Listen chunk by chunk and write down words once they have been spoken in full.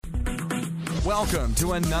Welcome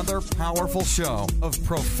to another powerful show of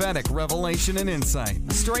prophetic revelation and insight.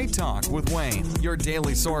 Straight Talk with Wayne, your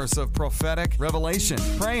daily source of prophetic revelation,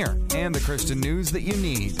 prayer, and the Christian news that you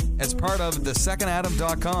need. As part of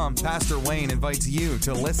thesecondadam.com, Pastor Wayne invites you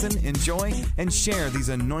to listen, enjoy, and share these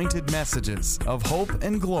anointed messages of hope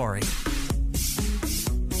and glory.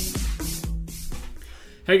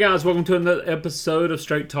 Hey guys, welcome to another episode of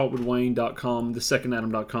Straight Talk with Wayne.com,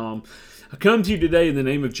 thesecondadam.com. I come to you today in the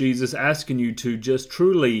name of Jesus, asking you to just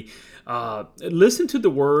truly listen to the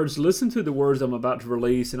words I'm about to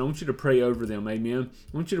release, and I want you to pray over them. Amen.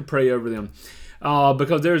 I want you to pray over them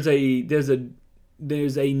because there's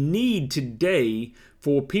a need today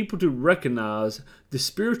for people to recognize the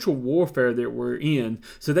spiritual warfare that we're in,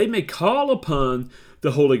 so they may call upon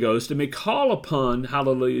the Holy Ghost. They may call upon,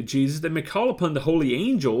 hallelujah, Jesus. They may call upon the holy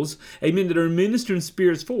angels, amen, that are ministering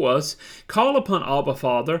spirits for us. Call upon Abba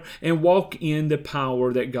Father and walk in the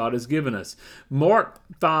power that God has given us. Mark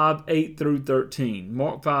 5, 8 through 13.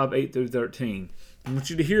 Mark 5, 8 through 13. I want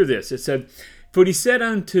you to hear this. It said, "For he said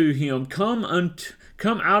unto him, Come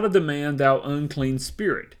out of the man, thou unclean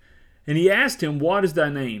spirit. And he asked him, What is thy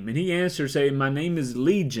name? And he answered, saying, My name is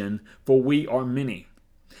Legion, for we are many.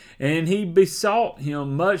 And he besought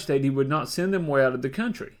him much that he would not send them away out of the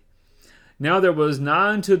country. Now there was nigh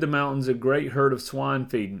unto the mountains a great herd of swine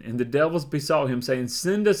feeding. And the devils besought him, saying,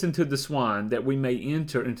 Send us into the swine, that we may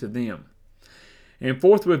enter into them. And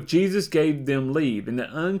forthwith Jesus gave them leave, and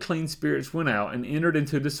the unclean spirits went out and entered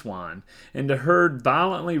into the swine. And the herd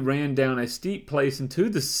violently ran down a steep place into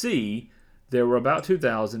the sea. There were about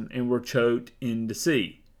 2,000, and were choked in the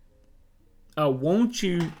sea." I want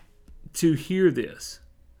you to hear this.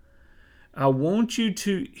 I want you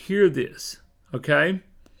to hear this, okay?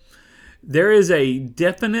 There is a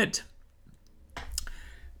definite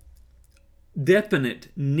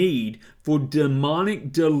need for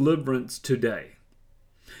demonic deliverance today.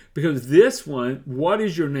 Because this one, what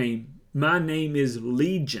is your name? My name is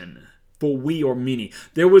Legion, for we are many.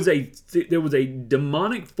 There was a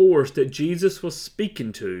demonic force that Jesus was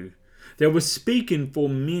speaking to, that was speaking for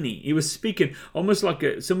many. He was speaking almost like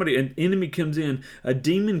an enemy comes in, a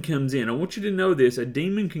demon comes in. I want you to know this. A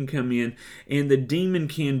demon can come in, and the demon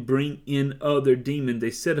can bring in other demons.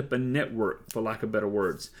 They set up a network, for lack of better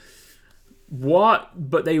words. But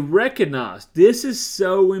they recognize, this is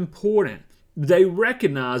so important, they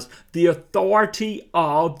recognize the authority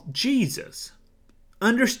of Jesus.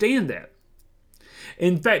 Understand that.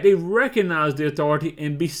 In fact, they recognized the authority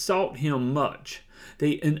and besought him much.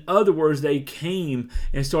 In other words, they came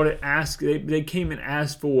and started asking. They came and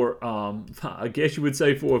asked for, I guess you would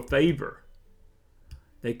say, for a favor.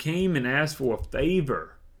 They came and asked for a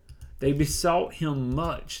favor. They besought him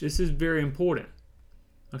much. This is very important.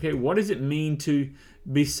 Okay, what does it mean to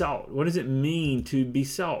besought? What does it mean to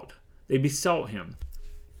besought? They besought him.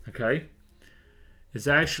 Okay. It's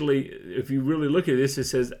actually, if you really look at this, it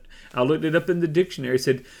says, I looked it up in the dictionary, it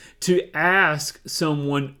said, to ask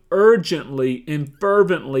someone urgently and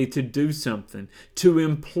fervently to do something, to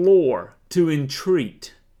implore, to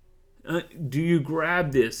entreat. Do you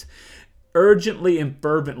grab this? Urgently and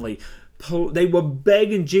fervently. They were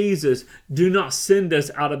begging Jesus, do not send us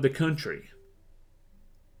out of the country.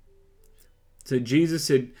 So Jesus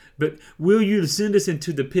said, but will you send us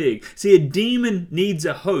into the pig? See, a demon needs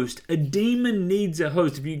a host. A demon needs a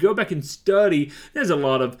host. If you go back and study, there's a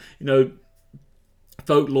lot of,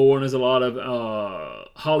 folklore, and there's a lot of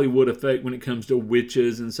Hollywood effect when it comes to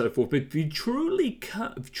witches and so forth. But if you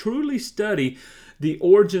truly study the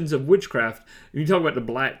origins of witchcraft, you talk about the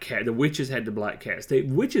black cat. The witches had the black cats. The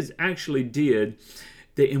witches actually did.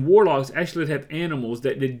 And warlocks actually have animals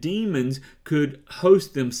that the demons could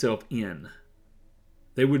host themselves in.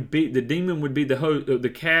 The demon would be the host, the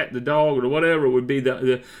cat, the dog, or whatever would be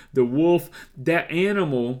the wolf. That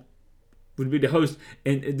animal would be the host,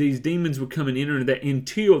 and these demons would come and enter into that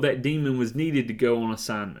until that demon was needed to go on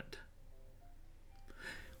assignment.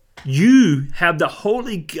 You have the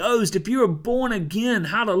Holy Ghost. If you are born again,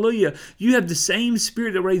 hallelujah, you have the same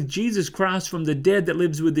Spirit that raised Jesus Christ from the dead that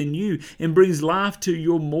lives within you and brings life to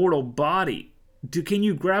your mortal body. Can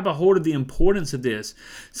you grab a hold of the importance of this?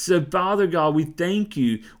 So, Father God, we thank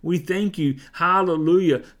you. We thank you,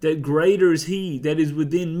 hallelujah, that greater is He that is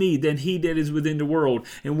within me than he that is within the world.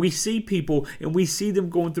 And we see people, and we see them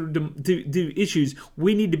going through issues.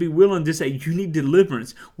 We need to be willing to say, you need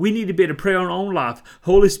deliverance. We need to be able to pray on our own life.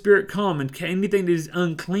 Holy Spirit, come, and anything that is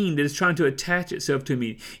unclean, that is trying to attach itself to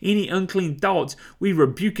me, any unclean thoughts, we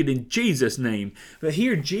rebuke it in Jesus' name. But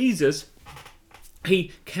here, Jesus,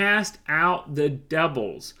 He cast out the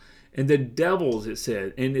devils. And the devils, it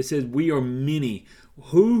said, we are many.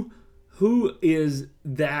 Who who is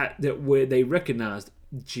that where they recognized?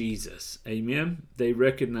 Jesus. Amen. They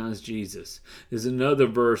recognize Jesus. There's another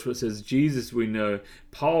verse where it says, Jesus we know,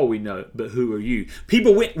 Paul we know, but who are you?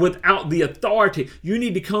 People went without the authority. You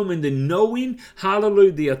need to come into knowing,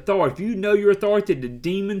 hallelujah, the authority. If you know your authority, the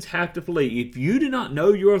demons have to flee. If you do not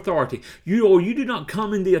know your authority, you do not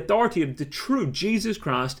come in the authority of the true Jesus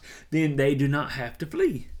Christ, then they do not have to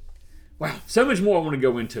flee. Wow, so much more I want to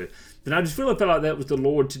go into. And I just felt like that was the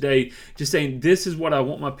Lord today, just saying, this is what I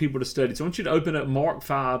want my people to study. So I want you to open up Mark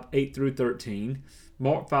 5, 8 through 13.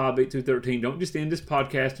 Mark 5, 8 through 13. Don't just end this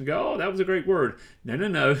podcast and go, oh, that was a great word.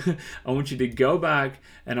 No. I want you to go back,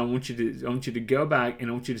 and I want you to go back, and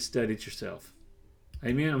I want you to study it yourself.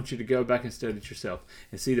 Amen. I want you to go back and study it yourself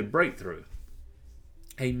and see the breakthrough,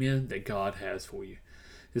 amen, that God has for you.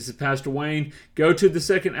 This is Pastor Wayne. Go to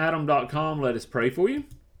thesecondadam.com. Let us pray for you.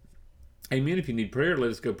 Amen. If you need prayer, let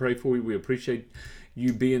us go pray for you. We appreciate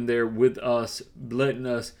you being there with us, letting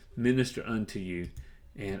us minister unto you.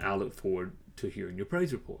 And I look forward to hearing your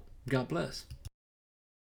praise report. God bless.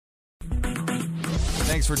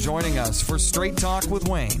 Thanks for joining us for Straight Talk with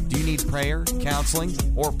Wayne. Do you need prayer, counseling,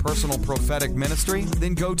 or personal prophetic ministry?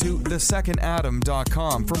 Then go to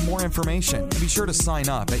thesecondadam.com for more information. Be sure to sign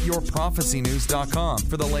up at yourprophecynews.com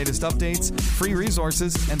for the latest updates, free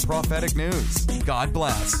resources, and prophetic news. God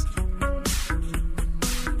bless.